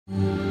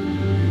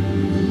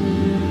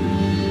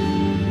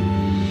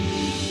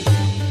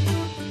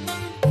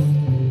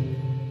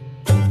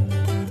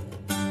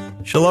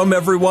Shalom,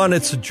 everyone.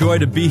 It's a joy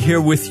to be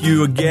here with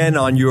you again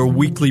on your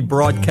weekly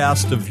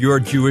broadcast of Your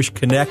Jewish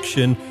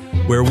Connection,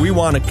 where we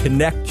want to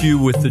connect you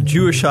with the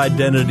Jewish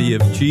identity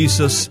of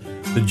Jesus,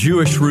 the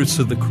Jewish roots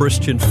of the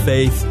Christian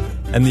faith,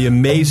 and the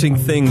amazing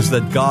things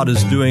that God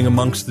is doing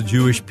amongst the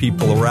Jewish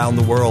people around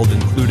the world,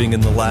 including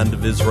in the land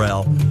of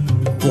Israel.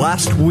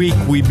 Last week,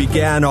 we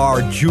began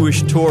our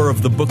Jewish tour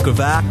of the book of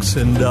Acts,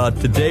 and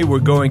today we're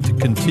going to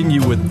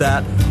continue with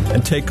that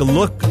and take a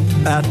look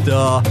at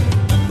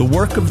the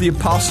work of the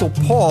Apostle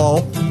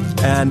Paul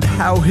and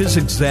how his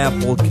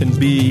example can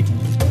be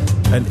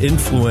an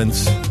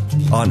influence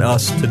on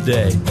us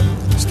today.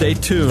 Stay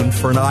tuned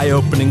for an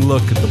eye-opening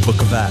look at the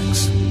book of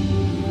Acts.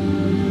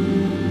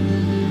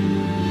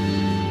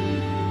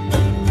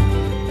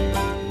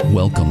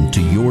 Welcome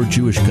to Your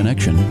Jewish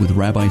Connection with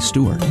Rabbi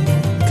Stewart,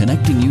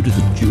 connecting you to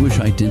the Jewish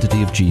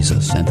identity of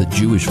Jesus and the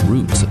Jewish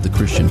roots of the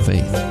Christian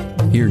faith.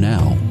 Here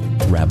now,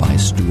 Rabbi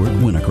Stewart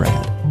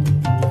Winograd.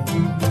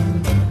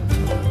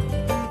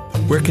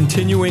 We're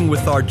continuing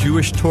with our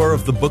Jewish tour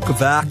of the book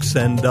of Acts,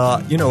 and,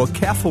 a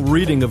careful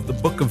reading of the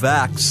book of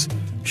Acts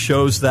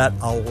shows that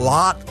a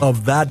lot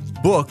of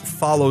that book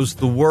follows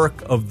the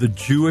work of the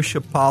Jewish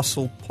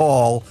apostle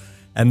Paul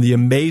and the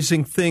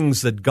amazing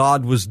things that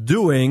God was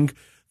doing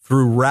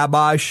through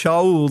Rabbi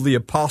Shaul, the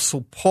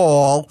apostle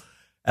Paul,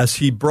 as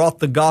he brought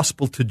the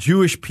gospel to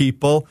Jewish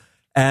people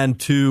and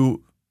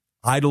to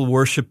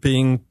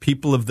idol-worshiping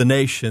people of the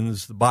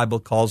nations. The Bible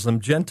calls them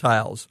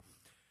Gentiles.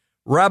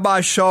 Rabbi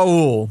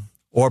Shaul,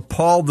 or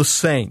Paul the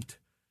Saint,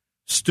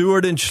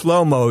 Stewart and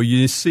Shlomo,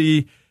 you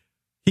see,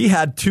 he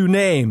had two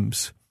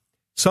names.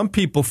 Some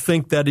people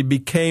think that he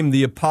became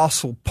the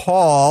Apostle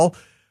Paul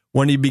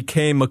when he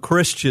became a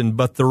Christian,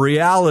 but the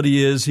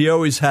reality is he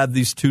always had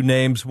these two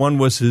names. One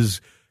was his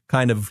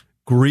kind of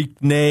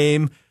Greek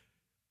name,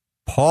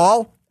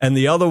 Paul, and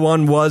the other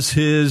one was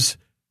his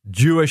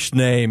Jewish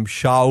name,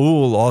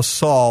 Shaul or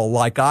Saul,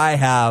 like I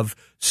have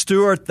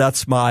Stewart.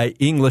 That's my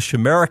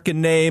English-American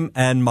name,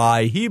 and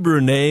my Hebrew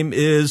name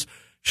is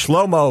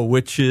Shlomo,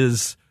 which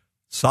is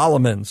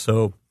Solomon.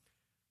 So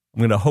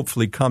I'm going to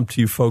hopefully come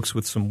to you folks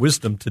with some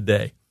wisdom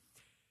today.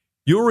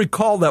 You'll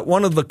recall that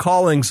one of the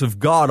callings of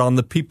God on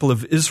the people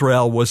of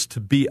Israel was to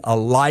be a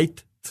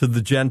light to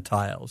the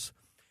Gentiles.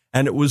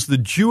 And it was the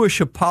Jewish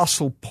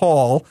apostle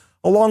Paul,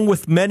 along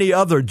with many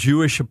other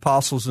Jewish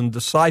apostles and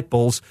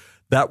disciples,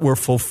 that were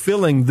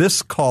fulfilling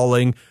this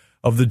calling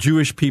of the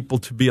Jewish people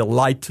to be a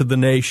light to the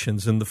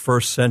nations in the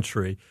first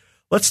century.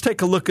 Let's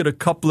take a look at a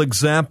couple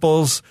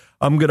examples.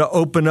 I'm going to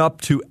open up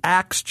to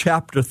Acts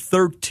chapter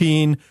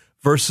 13,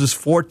 verses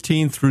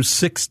 14 through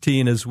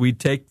 16 as we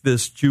take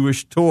this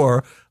Jewish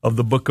tour of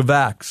the book of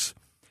Acts.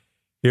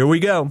 Here we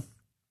go.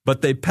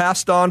 But they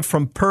passed on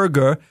from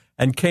Perga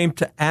and came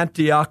to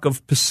Antioch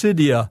of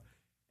Pisidia.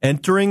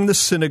 Entering the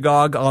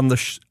synagogue on the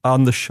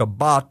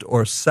Shabbat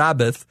or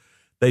Sabbath,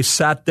 they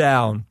sat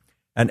down,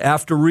 and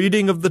after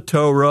reading of the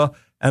Torah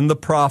and the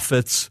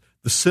prophets,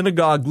 the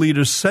synagogue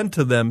leaders sent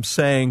to them,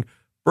 saying,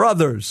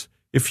 "Brothers,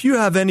 if you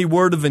have any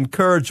word of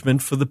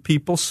encouragement for the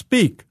people,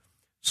 speak."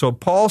 So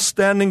Paul,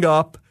 standing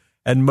up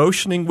and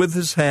motioning with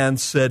his hand,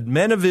 said,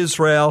 "Men of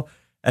Israel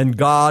and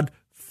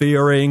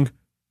God-fearers,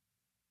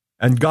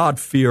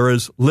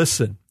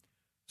 listen."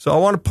 So I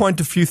want to point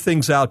a few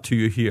things out to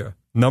you here.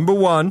 Number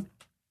one,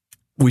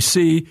 we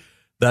see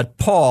that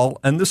Paul,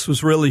 and this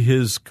was really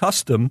his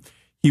custom,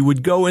 he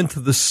would go into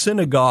the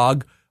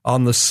synagogue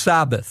on the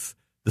Sabbath,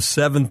 the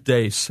seventh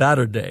day,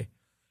 Saturday.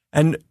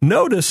 And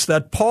notice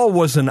that Paul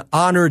was an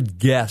honored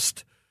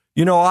guest.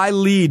 You know, I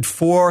lead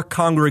 4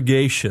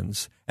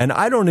 congregations, and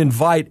I don't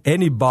invite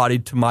anybody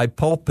to my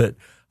pulpit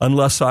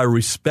unless I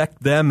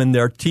respect them and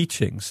their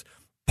teachings.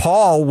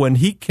 Paul, when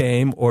he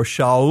came, or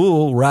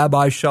Shaul,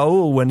 Rabbi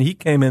Shaul, when he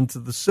came into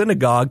the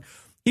synagogue,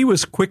 he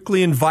was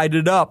quickly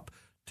invited up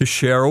to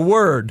share a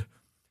word.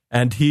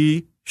 And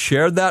he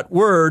shared that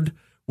word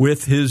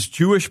with his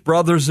Jewish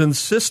brothers and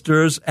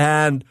sisters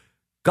and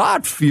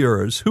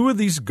God-fearers. Who are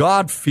these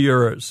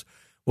God-fearers?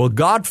 Well,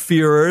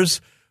 God-fearers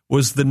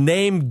was the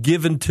name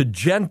given to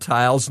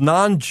Gentiles,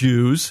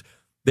 non-Jews.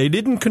 They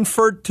didn't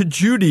convert to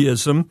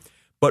Judaism,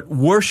 but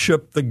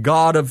worshiped the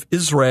God of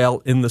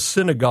Israel in the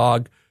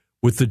synagogue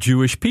with the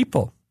Jewish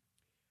people.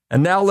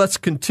 And now let's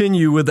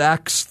continue with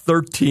Acts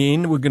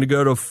 13. We're going to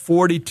go to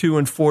 42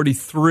 and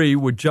 43.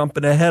 We're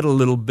jumping ahead a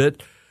little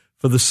bit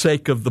for the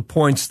sake of the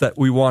points that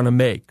we want to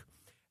make.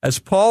 As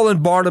Paul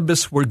and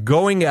Barnabas were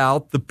going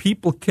out, the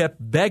people kept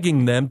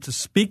begging them to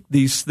speak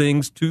these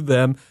things to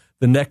them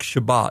the next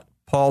Shabbat.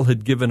 Paul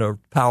had given a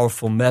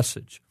powerful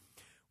message.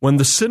 When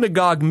the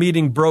synagogue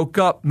meeting broke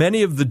up,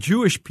 many of the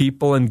Jewish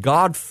people and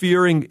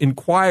God-fearing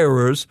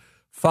inquirers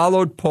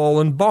followed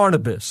Paul and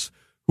Barnabas,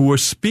 who were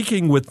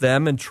speaking with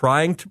them and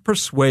trying to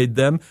persuade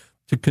them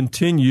to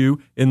continue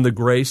in the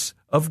grace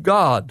of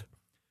God.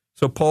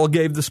 So Paul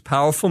gave this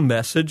powerful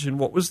message, and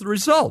what was the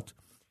result?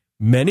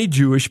 Many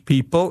Jewish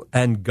people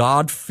and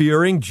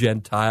God-fearing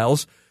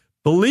Gentiles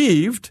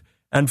believed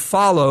and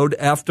followed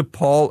after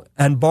Paul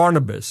and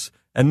Barnabas.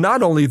 And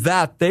not only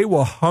that, they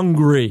were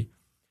hungry.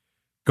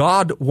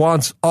 God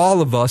wants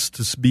all of us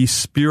to be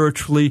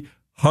spiritually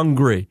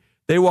hungry.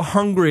 They were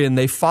hungry and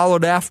they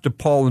followed after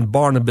Paul and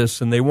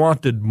Barnabas and they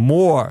wanted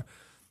more.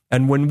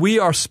 And when we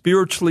are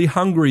spiritually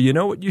hungry, you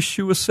know what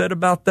Yeshua said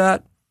about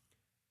that?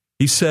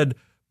 He said,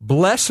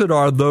 "Blessed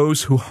are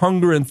those who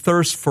hunger and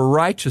thirst for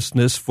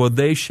righteousness, for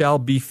they shall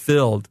be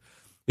filled."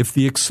 If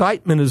the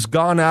excitement has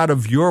gone out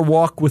of your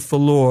walk with the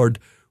Lord,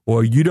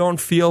 or you don't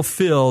feel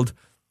filled,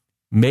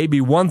 maybe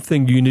one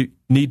thing you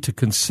need to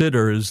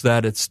consider is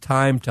that it's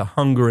time to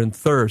hunger and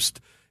thirst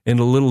in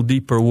a little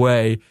deeper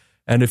way.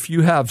 And if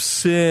you have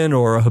sin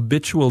or a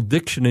habitual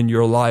addiction in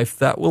your life,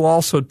 that will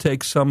also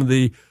take some of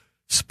the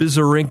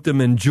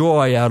spizorinctum and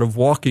joy out of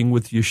walking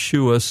with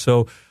Yeshua.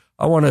 So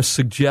I want to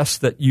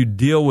suggest that you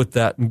deal with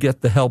that and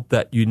get the help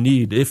that you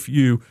need if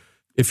you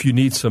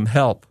need some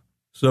help.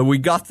 So we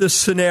got this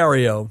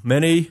scenario.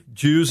 Many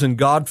Jews and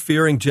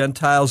God-fearing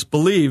Gentiles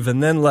believe.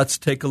 And then let's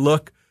take a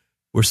look.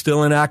 We're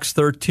still in Acts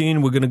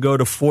 13. We're going to go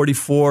to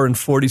 44 and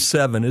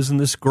 47. Isn't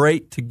this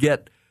great to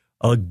get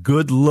a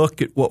good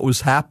look at what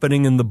was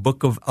happening in the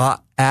book of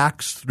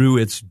Acts through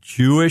its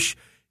Jewish,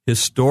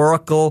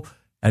 historical,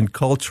 and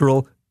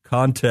cultural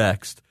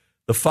context?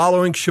 The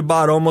following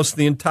Shabbat, almost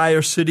the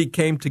entire city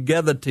came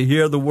together to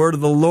hear the word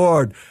of the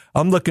Lord.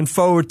 I'm looking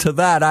forward to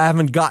that. I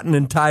haven't gotten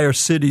entire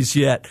cities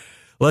yet.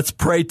 Let's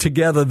pray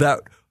together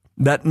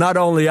that not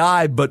only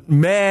I, but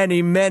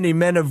many, many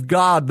men of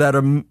God that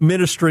are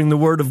ministering the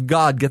word of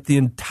God get the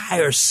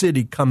entire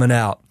city coming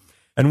out.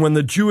 And when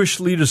the Jewish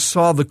leaders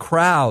saw the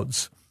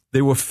crowds,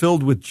 they were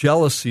filled with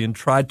jealousy and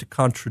tried to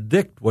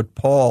contradict what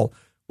Paul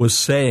was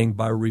saying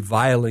by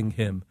reviling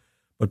him.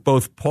 But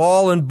both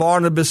Paul and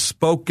Barnabas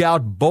spoke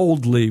out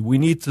boldly. We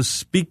need to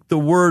speak the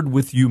word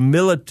with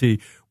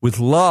humility, with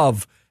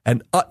love,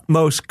 and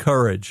utmost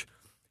courage.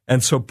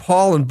 And so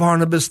Paul and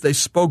Barnabas, they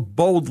spoke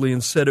boldly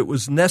and said it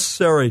was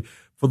necessary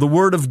for the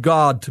word of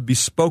God to be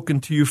spoken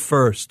to you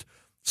first.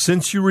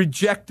 Since you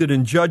rejected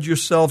and judge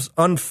yourselves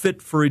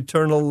unfit for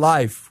eternal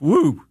life.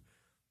 Woo!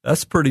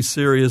 That's pretty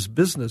serious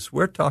business.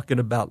 We're talking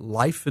about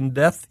life and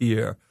death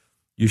here.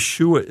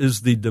 Yeshua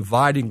is the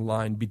dividing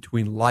line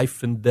between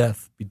life and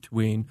death,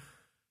 between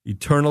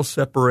eternal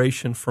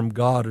separation from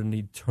God and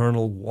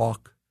eternal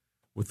walk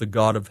with the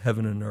God of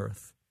heaven and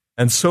earth.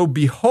 And so,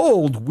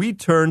 behold, we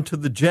turn to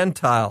the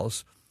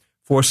Gentiles.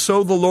 For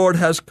so the Lord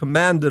has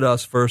commanded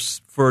us,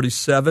 verse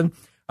 47,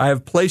 I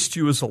have placed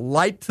you as a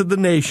light to the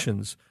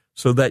nations,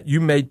 so that you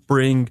may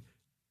bring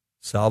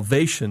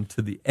salvation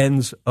to the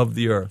ends of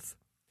the earth.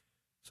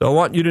 So I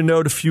want you to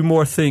note a few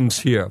more things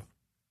here.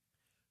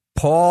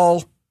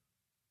 Paul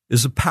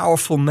is a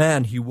powerful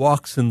man. He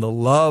walks in the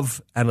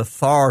love and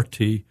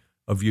authority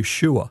of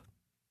Yeshua.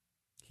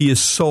 He is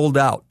sold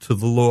out to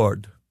the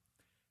Lord.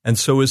 And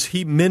so as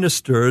he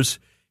ministers,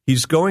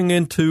 he's going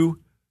into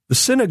the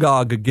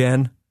synagogue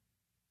again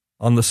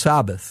on the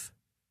Sabbath.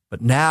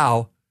 But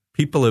now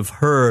people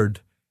have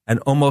heard, and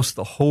almost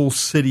the whole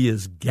city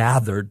is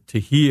gathered to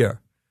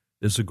hear.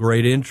 There's a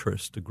great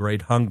interest, a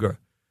great hunger.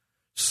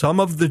 Some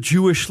of the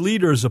Jewish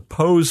leaders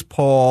oppose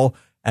Paul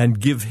and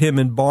give him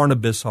and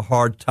Barnabas a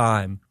hard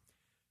time.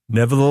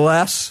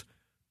 Nevertheless,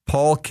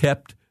 Paul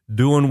kept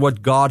doing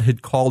what God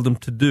had called him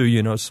to do.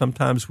 You know,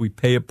 sometimes we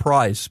pay a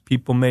price.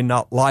 People may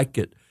not like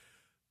it,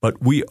 but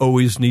we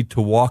always need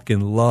to walk in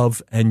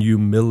love and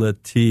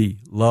humility.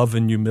 Love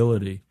and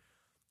humility.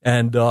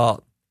 And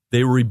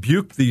they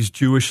rebuked these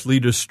Jewish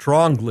leaders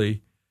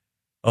strongly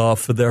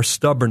for their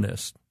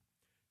stubbornness.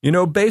 You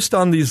know, based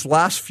on these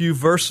last few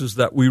verses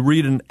that we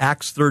read in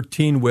Acts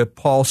 13, where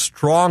Paul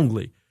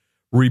strongly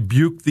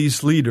rebuked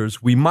these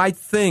leaders, we might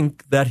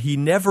think that he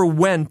never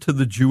went to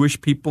the Jewish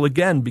people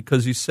again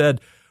because he said,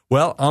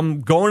 well,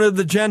 I'm going to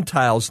the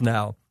Gentiles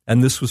now.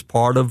 And this was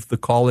part of the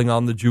calling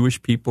on the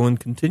Jewish people and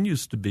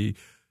continues to be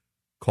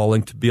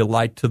calling to be a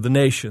light to the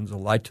nations, a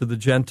light to the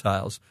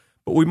Gentiles.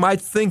 But we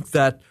might think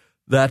that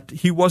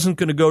he wasn't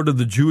going to go to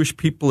the Jewish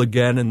people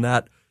again and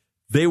that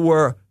they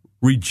were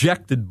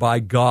rejected by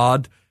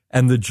God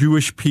and the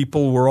Jewish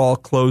people were all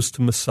closed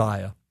to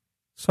Messiah.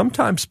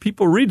 Sometimes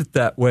people read it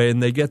that way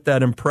and they get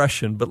that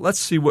impression, but let's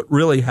see what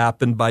really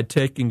happened by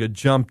taking a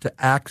jump to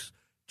Acts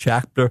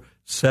chapter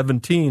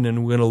 17,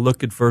 and we're going to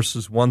look at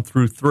verses 1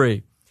 through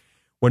 3.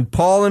 When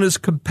Paul and his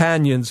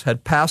companions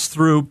had passed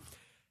through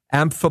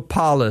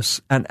Amphipolis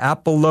and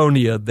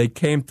Apollonia, they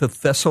came to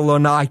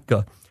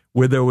Thessalonica,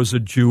 where there was a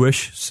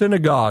Jewish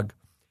synagogue.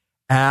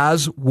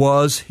 As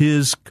was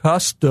his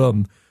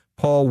custom,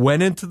 Paul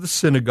went into the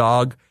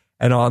synagogue,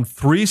 and on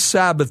 3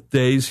 Sabbath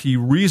days he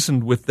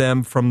reasoned with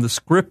them from the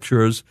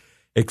Scriptures,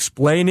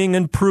 explaining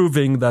and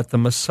proving that the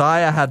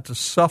Messiah had to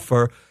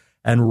suffer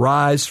and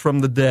rise from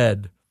the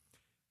dead.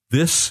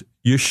 This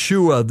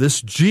Yeshua,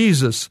 this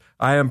Jesus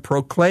I am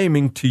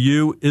proclaiming to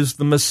you is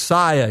the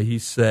Messiah, he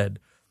said.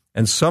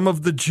 And some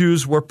of the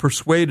Jews were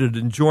persuaded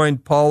and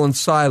joined Paul and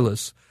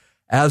Silas,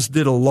 as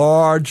did a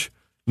large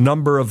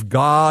number of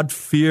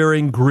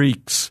God-fearing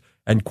Greeks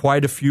and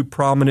quite a few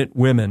prominent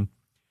women.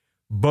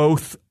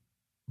 But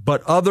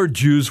other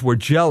Jews were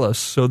jealous,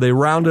 so they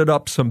rounded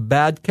up some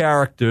bad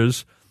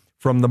characters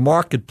from the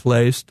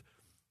marketplace,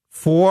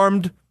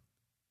 formed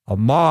a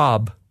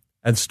mob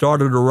and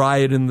started a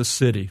riot in the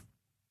city.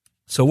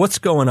 So what's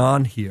going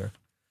on here?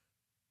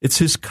 It's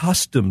his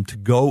custom to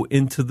go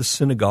into the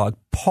synagogue.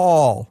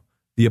 Paul,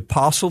 the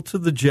apostle to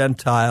the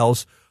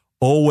Gentiles,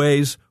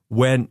 always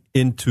went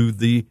into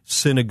the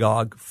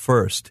synagogue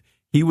first.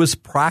 He was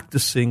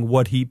practicing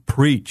what he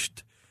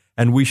preached,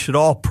 and we should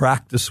all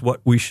practice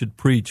what we should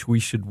preach. We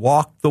should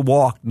walk the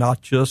walk,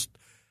 not just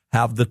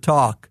have the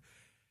talk.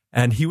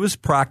 And he was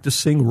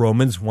practicing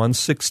Romans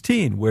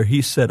 1:16, where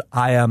he said,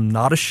 I am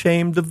not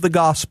ashamed of the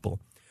gospel,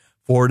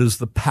 for it is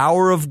the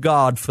power of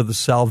God for the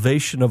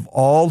salvation of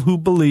all who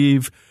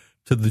believe,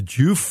 to the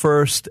Jew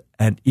first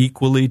and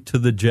equally to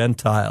the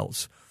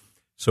Gentiles.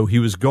 So he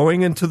was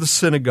going into the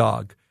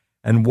synagogue,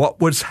 and what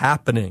was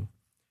happening?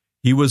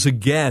 He was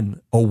again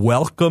a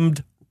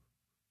welcomed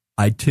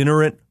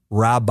itinerant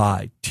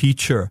rabbi,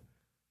 teacher.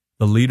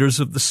 The leaders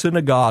of the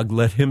synagogue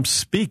let him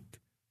speak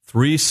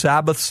 3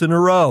 Sabbaths in a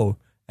row,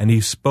 and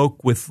he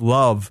spoke with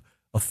love,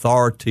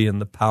 authority,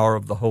 and the power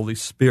of the Holy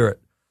Spirit.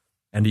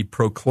 And he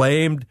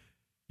proclaimed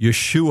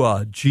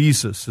Yeshua,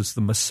 Jesus, as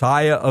the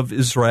Messiah of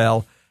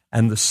Israel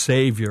and the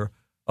Savior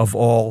of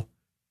all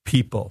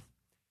people.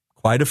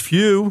 Quite a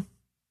few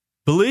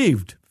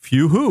believed.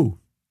 Few who?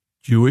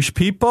 Jewish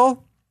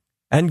people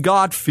and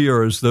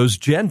God-fearers, those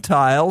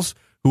Gentiles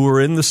who were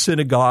in the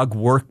synagogue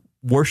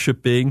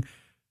worshiping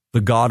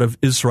the God of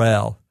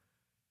Israel.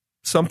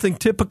 Something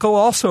typical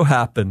also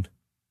happened.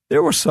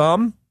 There were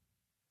some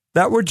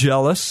that were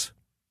jealous.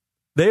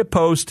 They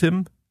opposed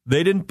him.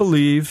 They didn't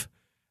believe,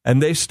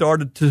 and they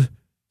started to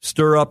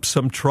stir up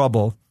some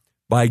trouble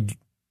by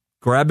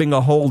grabbing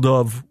a hold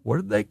of, what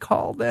did they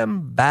call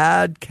them?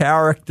 Bad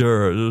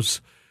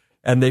characters.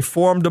 And they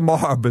formed a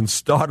mob and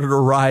started a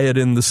riot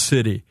in the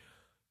city.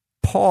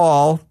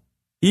 Paul,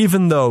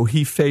 even though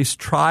he faced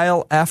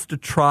trial after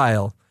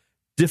trial,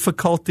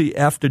 difficulty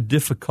after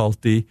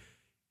difficulty,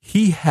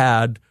 he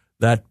had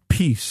that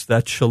peace,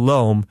 that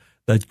shalom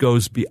that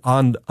goes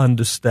beyond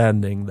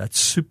understanding, that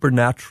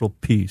supernatural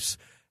peace.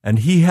 And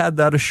he had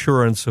that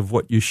assurance of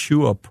what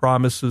Yeshua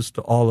promises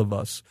to all of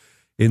us.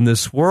 In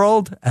this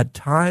world, at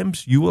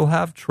times you will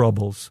have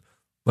troubles,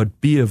 but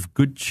be of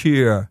good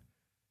cheer,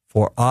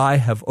 for I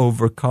have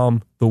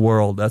overcome the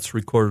world. That's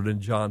recorded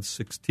in John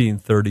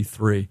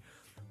 16:33.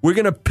 We're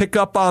going to pick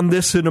up on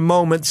this in a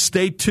moment.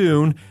 Stay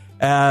tuned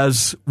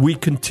as we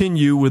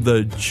continue with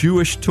a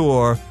Jewish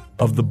tour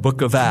of the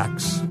book of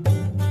Acts.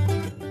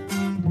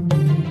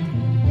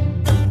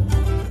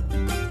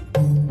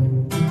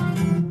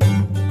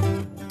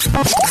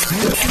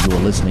 You're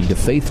listening to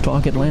Faith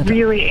Talk Atlanta.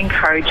 Really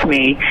encouraged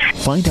me.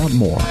 Find out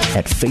more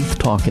at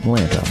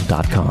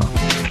faithtalkatlanta.com.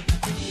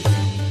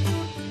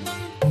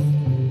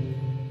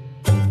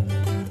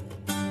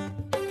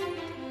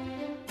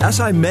 As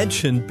I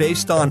mentioned,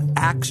 based on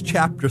Acts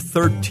chapter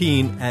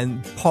 13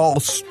 and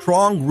Paul's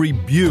strong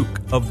rebuke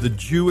of the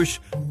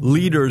Jewish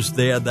leaders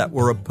there that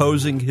were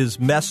opposing his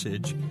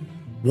message,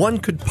 one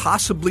could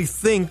possibly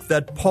think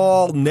that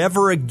Paul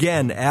never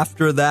again,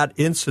 after that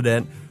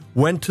incident,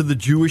 went to the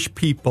Jewish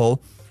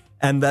people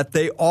and that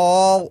they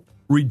all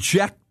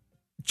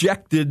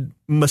rejected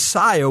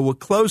Messiah, were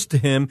close to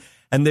him,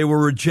 and they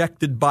were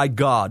rejected by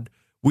God.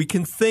 We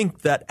can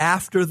think that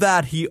after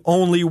that he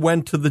only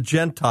went to the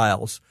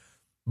Gentiles.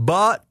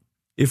 But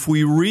if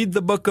we read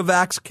the book of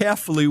Acts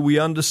carefully, we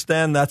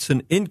understand that's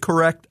an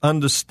incorrect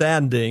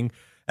understanding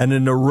and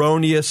an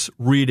erroneous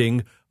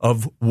reading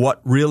of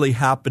what really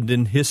happened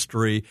in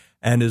history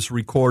and is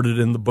recorded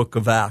in the book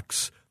of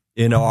Acts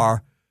in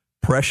our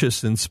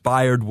precious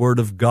inspired word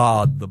of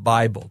God, the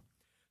Bible.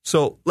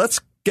 So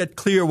let's get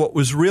clear what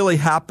was really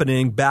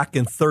happening back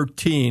in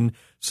 13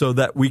 so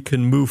that we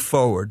can move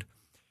forward.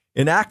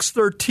 In Acts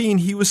 13,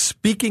 he was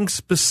speaking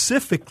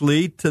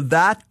specifically to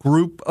that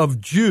group of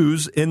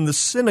Jews in the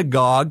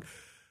synagogue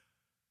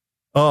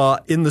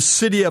in the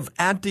city of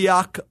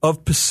Antioch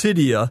of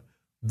Pisidia.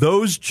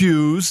 Those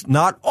Jews,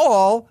 not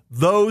all,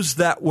 those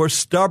that were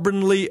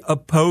stubbornly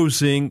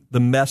opposing the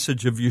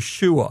message of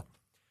Yeshua.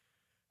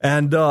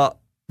 And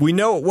we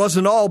know it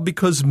wasn't all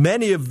because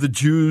many of the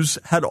Jews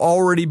had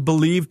already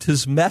believed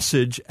his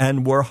message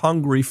and were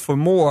hungry for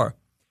more.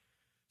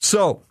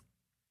 So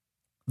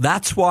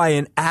that's why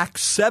in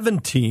Acts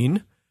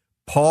 17,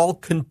 Paul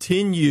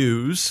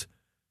continues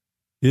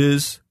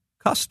his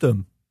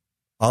custom.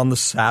 On the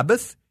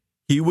Sabbath,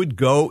 he would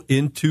go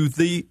into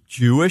the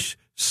Jewish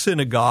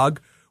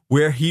synagogue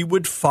where he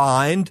would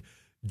find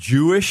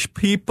Jewish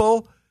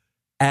people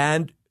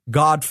and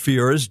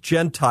God-fearers,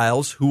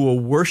 Gentiles, who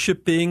were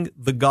worshiping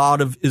the God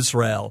of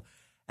Israel.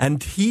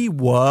 And he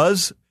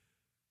was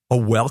a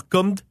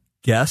welcomed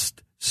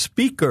guest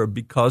speaker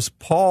because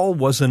Paul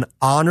was an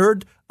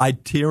honored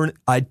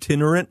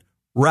itinerant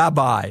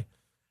rabbi.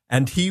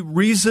 And he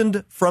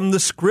reasoned from the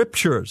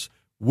scriptures.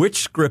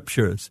 Which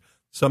scriptures?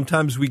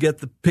 Sometimes we get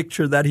the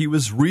picture that he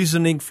was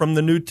reasoning from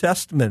the New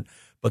Testament.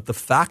 But the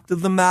fact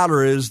of the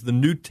matter is the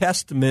New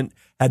Testament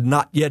had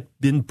not yet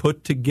been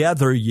put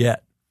together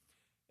yet.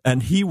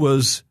 And he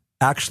was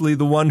actually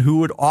the one who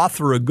would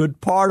author a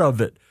good part of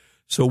it.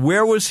 So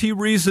where was he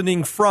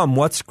reasoning from?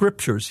 What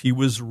scriptures? He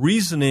was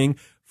reasoning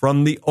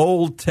from the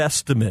Old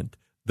Testament,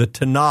 the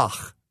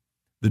Tanakh.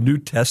 The New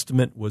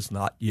Testament was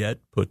not yet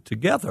put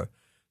together.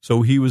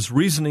 So he was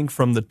reasoning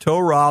from the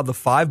Torah, the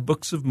 5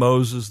 books of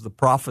Moses, the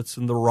prophets,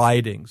 and the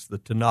writings, the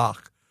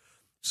Tanakh.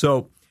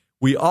 So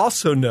we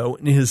also know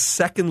in his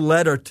second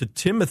letter to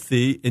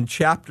Timothy in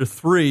chapter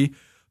 3,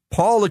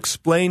 Paul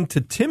explained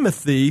to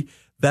Timothy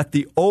that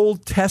the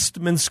Old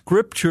Testament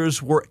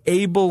scriptures were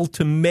able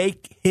to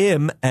make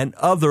him and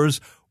others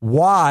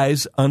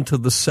wise unto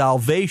the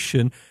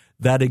salvation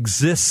that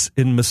exists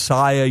in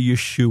Messiah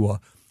Yeshua.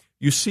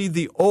 You see,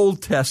 the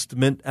Old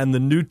Testament and the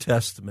New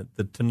Testament,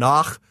 the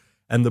Tanakh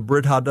and the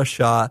Brit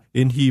Hadashah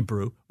in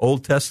Hebrew,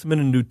 Old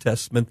Testament and New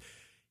Testament,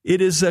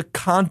 it is a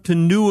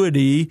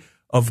continuity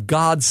of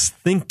God's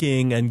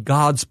thinking and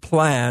God's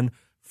plan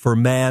for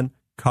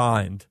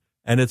mankind.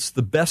 And it's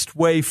the best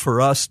way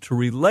for us to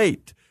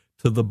relate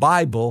to the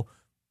Bible,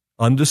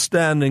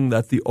 understanding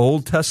that the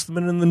Old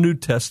Testament and the New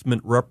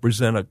Testament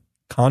represent a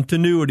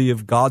continuity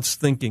of God's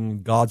thinking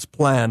and God's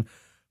plan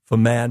for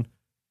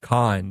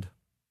mankind.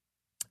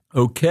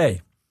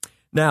 Okay,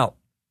 now,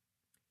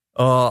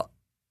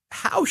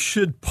 how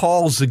should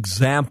Paul's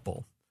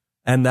example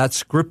and that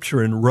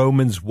scripture in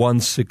Romans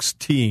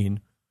 1:16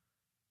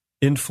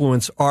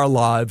 influence our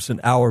lives and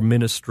our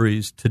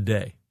ministries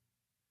today?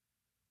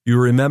 You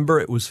remember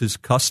it was his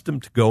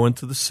custom to go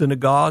into the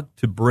synagogue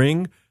to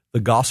bring the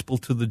gospel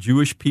to the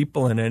Jewish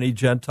people, and any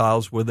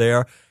Gentiles were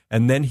there,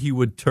 and then he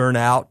would turn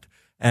out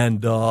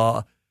and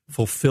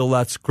fulfill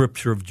that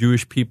scripture of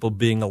Jewish people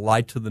being a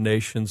light to the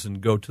nations and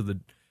go to the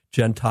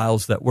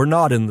Gentiles that were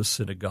not in the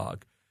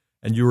synagogue.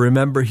 And you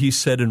remember he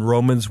said in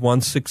Romans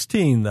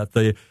 1:16 that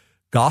the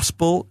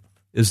gospel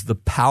is the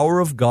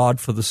power of God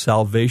for the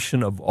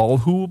salvation of all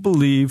who will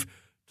believe,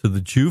 to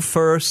the Jew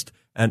first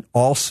and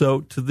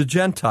also to the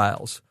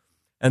Gentiles.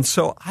 And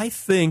so I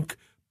think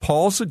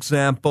Paul's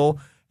example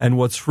and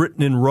what's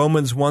written in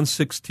Romans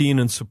 1:16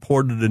 and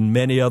supported in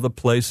many other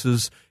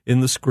places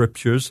in the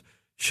scriptures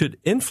should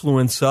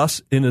influence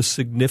us in a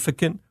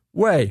significant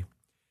way.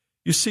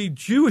 You see,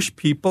 Jewish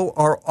people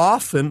are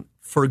often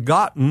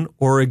forgotten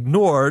or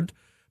ignored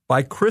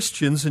by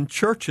Christians and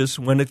churches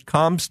when it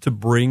comes to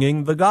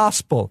bringing the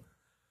gospel.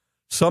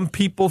 Some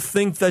people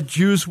think that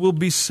Jews will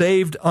be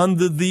saved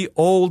under the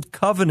old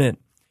covenant.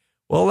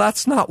 Well,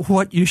 that's not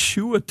what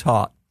Yeshua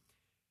taught.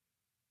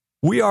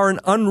 We are an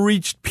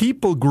unreached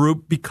people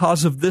group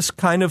because of this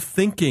kind of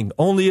thinking.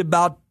 Only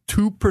about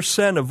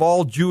 2% of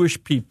all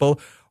Jewish people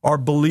are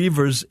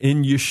believers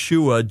in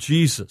Yeshua,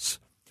 Jesus.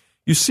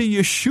 You see,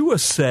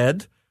 Yeshua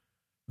said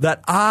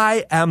that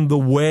I am the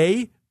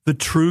way, the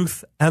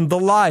truth, and the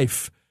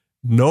life.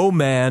 No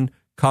man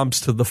comes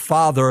to the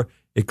Father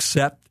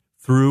except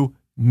through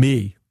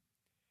me.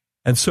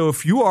 And so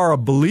if you are a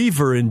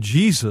believer in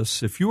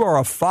Jesus, if you are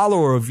a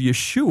follower of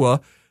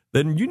Yeshua,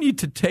 then you need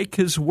to take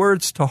his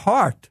words to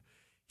heart.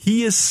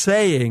 He is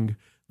saying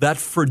that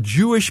for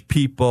Jewish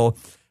people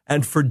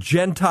and for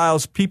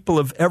Gentiles, people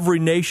of every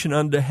nation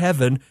under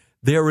heaven,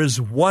 there is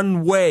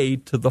one way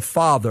to the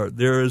Father.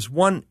 There is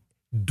one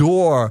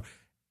door,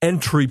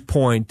 entry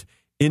point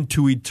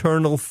into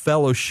eternal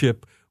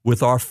fellowship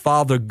with our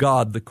Father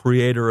God, the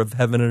creator of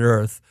heaven and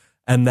earth.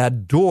 And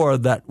that door,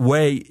 that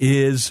way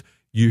is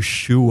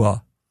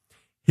Yeshua.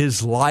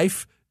 His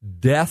life,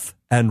 death,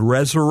 and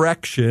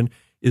resurrection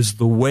is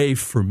the way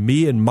for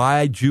me and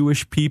my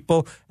Jewish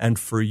people and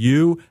for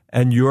you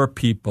and your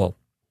people.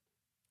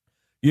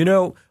 You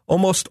know,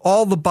 almost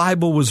all the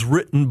Bible was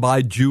written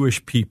by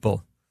Jewish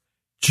people.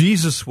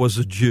 Jesus was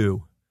a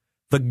Jew.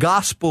 The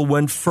gospel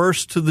went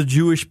first to the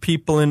Jewish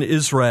people in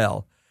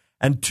Israel.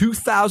 And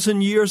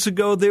 2,000 years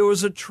ago, there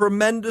was a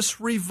tremendous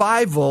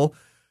revival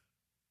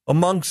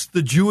amongst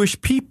the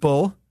Jewish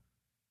people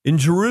in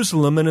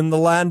Jerusalem and in the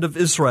land of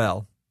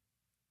Israel.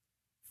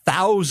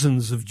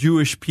 Thousands of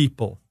Jewish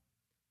people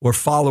were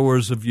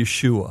followers of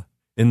Yeshua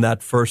in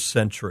that first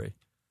century.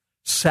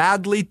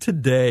 Sadly,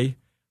 today,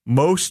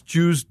 most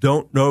Jews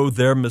don't know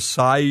their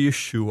Messiah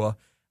Yeshua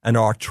and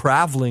are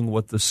traveling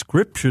what the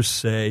scriptures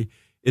say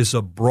is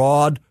a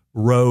broad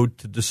road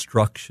to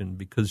destruction,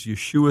 because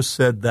Yeshua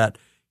said that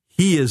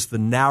he is the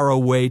narrow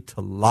way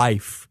to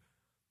life,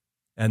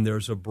 and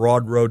there's a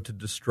broad road to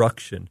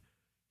destruction.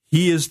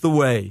 He is the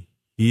way,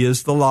 he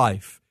is the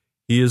life,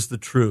 he is the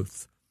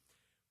truth.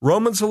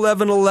 Romans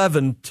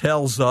 11:11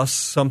 tells us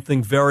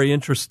something very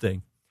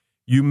interesting.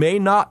 You may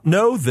not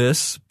know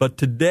this, but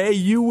today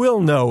you will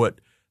know it,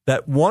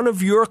 that one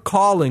of your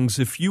callings,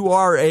 if you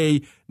are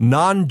a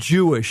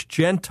non-Jewish,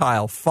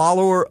 Gentile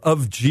follower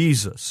of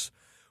Jesus,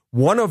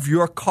 one of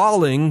your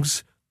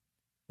callings,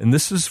 and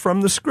this is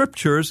from the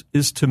scriptures,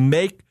 is to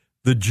make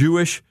the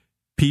Jewish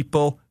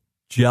people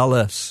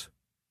jealous.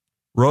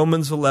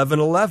 Romans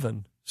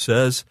 11:11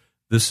 says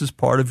this is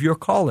part of your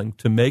calling,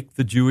 to make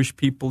the Jewish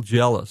people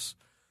jealous.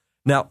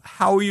 Now,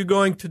 how are you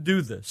going to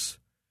do this?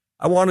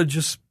 I want to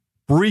just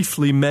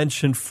briefly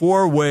mention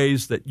 4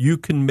 ways that you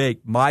can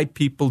make my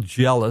people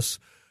jealous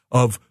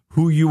of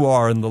who you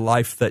are in the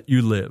life that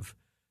you live.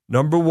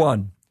 Number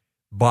 1,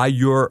 by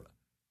your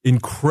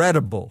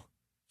incredible,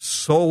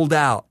 sold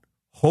out,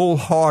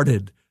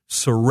 wholehearted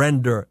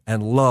surrender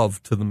and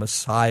love to the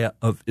Messiah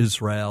of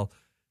Israel,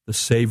 the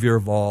Savior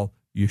of all,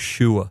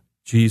 Yeshua,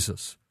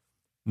 Jesus.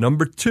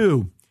 Number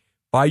 2,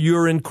 by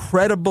your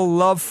incredible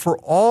love for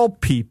all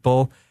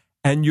people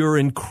and your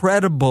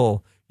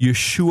incredible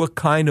Yeshua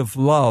kind of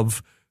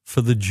love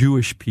for the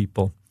Jewish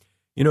people.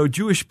 You know,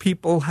 Jewish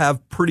people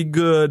have pretty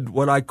good,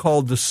 what I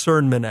call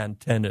discernment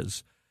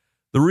antennas.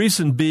 The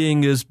reason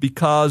being is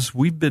because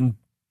we've been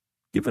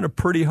given a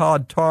pretty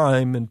hard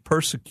time and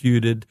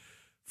persecuted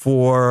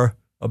for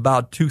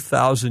about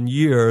 2,000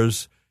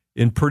 years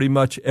in pretty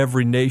much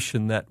every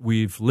nation that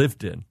we've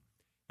lived in.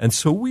 And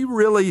so we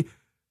really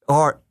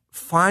are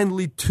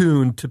finely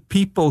tuned to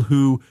people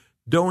who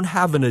don't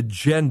have an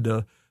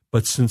agenda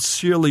but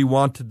sincerely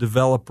want to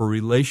develop a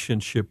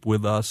relationship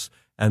with us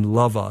and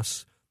love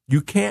us.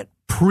 You can't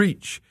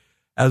preach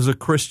as a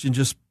Christian,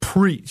 just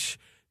preach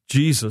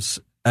Jesus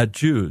at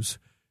Jews.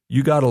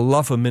 You got to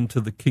love them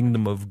into the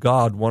kingdom of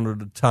God one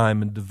at a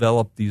time and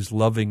develop these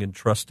loving and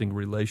trusting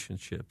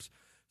relationships.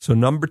 So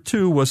number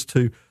 2 was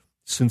to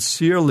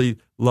sincerely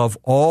love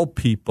all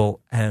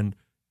people and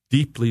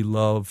deeply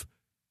love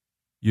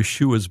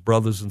Yeshua's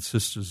brothers and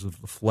sisters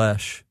of the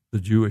flesh, the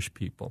Jewish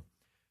people.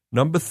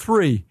 Number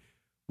 3,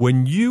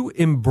 when you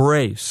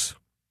embrace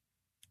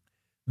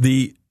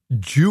the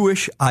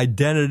Jewish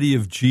identity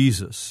of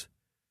Jesus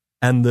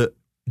and the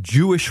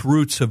Jewish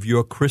roots of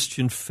your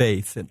Christian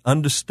faith and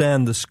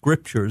understand the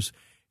scriptures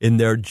in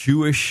their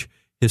Jewish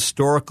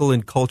historical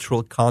and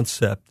cultural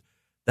concept,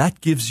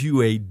 that gives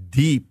you a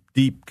deep,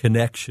 deep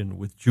connection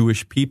with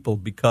Jewish people,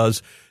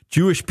 because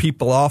Jewish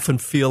people often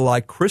feel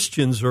like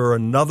Christians are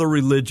another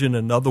religion,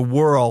 another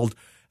world,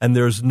 and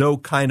there's no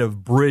kind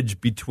of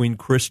bridge between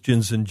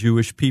Christians and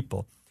Jewish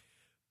people.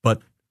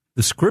 But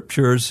the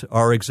scriptures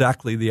are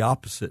exactly the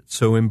opposite.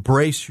 So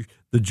embrace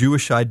the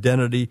Jewish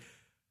identity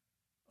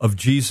of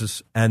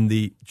Jesus and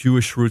the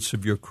Jewish roots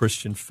of your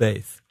Christian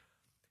faith.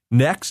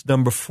 Next,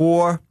 number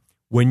 4,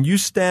 when you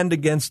stand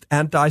against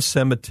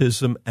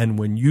anti-Semitism and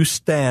when you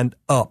stand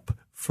up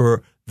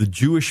for the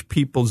Jewish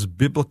people's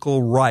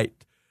biblical right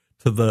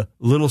to the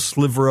little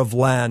sliver of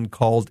land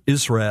called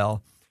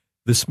Israel,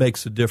 this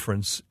makes a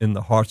difference in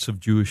the hearts of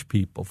Jewish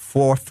people.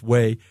 4th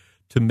way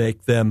to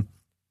make them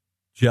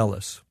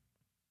jealous.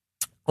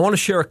 I want to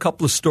share a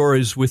couple of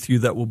stories with you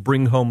that will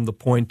bring home the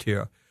point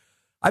here.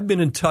 I've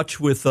been in touch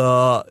with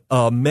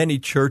many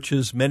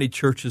churches. Many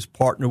churches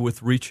partner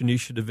with Reach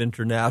Initiative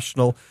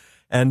International.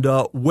 And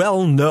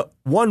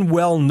one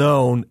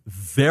well-known,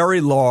 very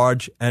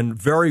large, and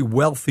very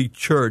wealthy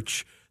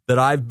church that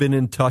I've been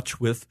in touch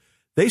with,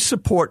 they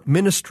support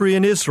ministry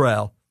in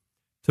Israel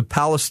to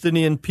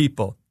Palestinian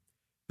people.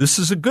 This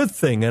is a good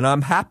thing, and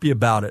I'm happy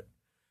about it.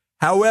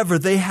 However,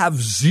 they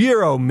have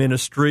zero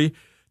ministry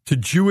to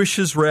Jewish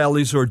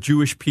Israelis or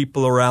Jewish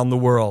people around the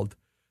world.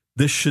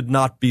 This should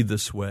not be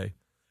this way.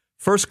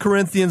 1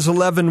 Corinthians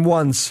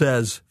 11:1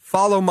 says,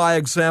 "Follow my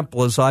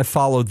example as I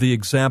followed the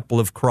example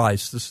of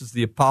Christ." This is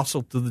the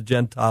apostle to the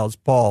Gentiles,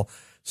 Paul,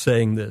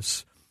 saying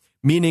this,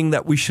 meaning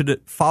that we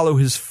should follow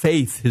his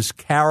faith, his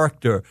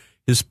character,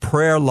 his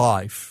prayer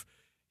life,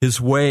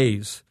 his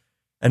ways.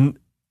 And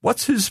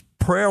what's his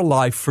prayer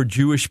life for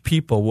Jewish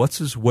people? What's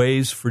his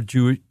ways for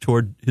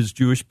toward his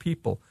Jewish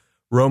people?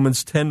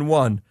 Romans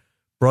 10:1,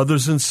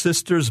 "Brothers and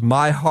sisters,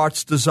 my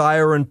heart's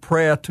desire and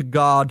prayer to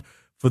God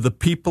for the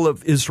people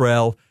of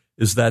Israel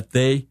is that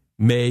they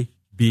may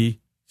be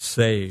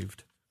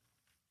saved."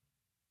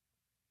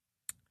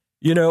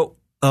 You know,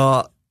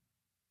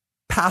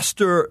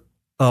 Pastor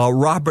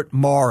Robert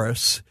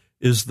Morris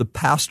is the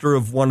pastor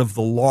of one of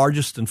the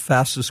largest and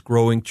fastest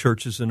growing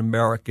churches in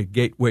America,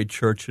 Gateway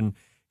Church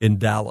in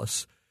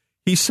Dallas.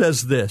 He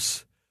says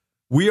this,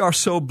 "We are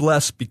so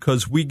blessed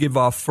because we give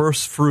our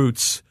first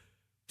fruits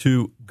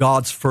to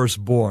God's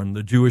firstborn,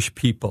 the Jewish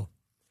people.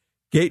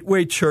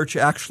 Gateway Church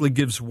actually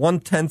gives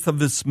 1/10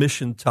 of its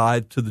mission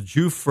tithe to the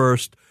Jew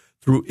First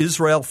through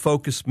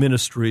Israel-focused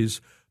ministries,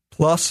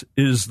 plus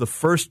it is the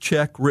first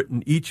check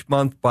written each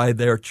month by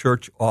their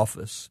church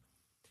office,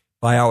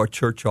 by our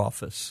church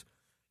office."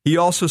 He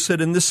also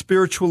said, "In this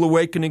spiritual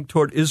awakening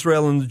toward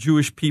Israel and the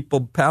Jewish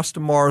people, Pastor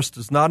Morris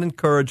does not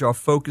encourage our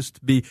focus to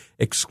be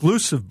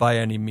exclusive by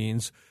any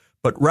means,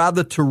 but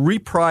rather to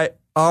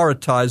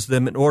reprioritize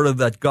them in an order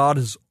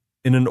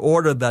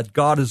that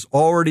God has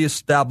already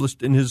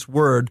established in his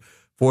word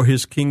for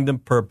his kingdom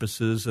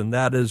purposes," and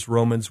that is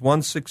Romans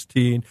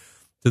 1:16,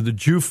 to the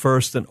Jew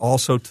first and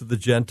also to the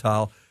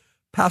Gentile.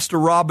 Pastor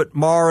Robert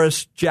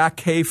Morris, Jack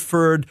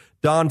Hayford,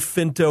 Don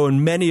Finto,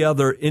 and many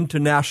other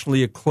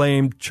internationally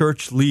acclaimed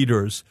church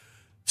leaders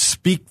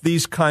speak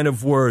these kind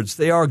of words.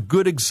 They are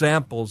good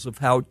examples of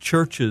how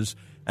churches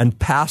and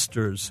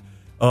pastors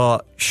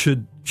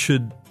should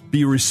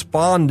be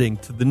responding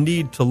to the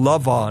need to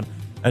love on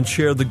and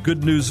share the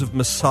good news of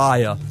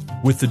Messiah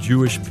with the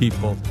Jewish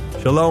people.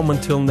 Shalom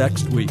until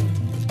next week.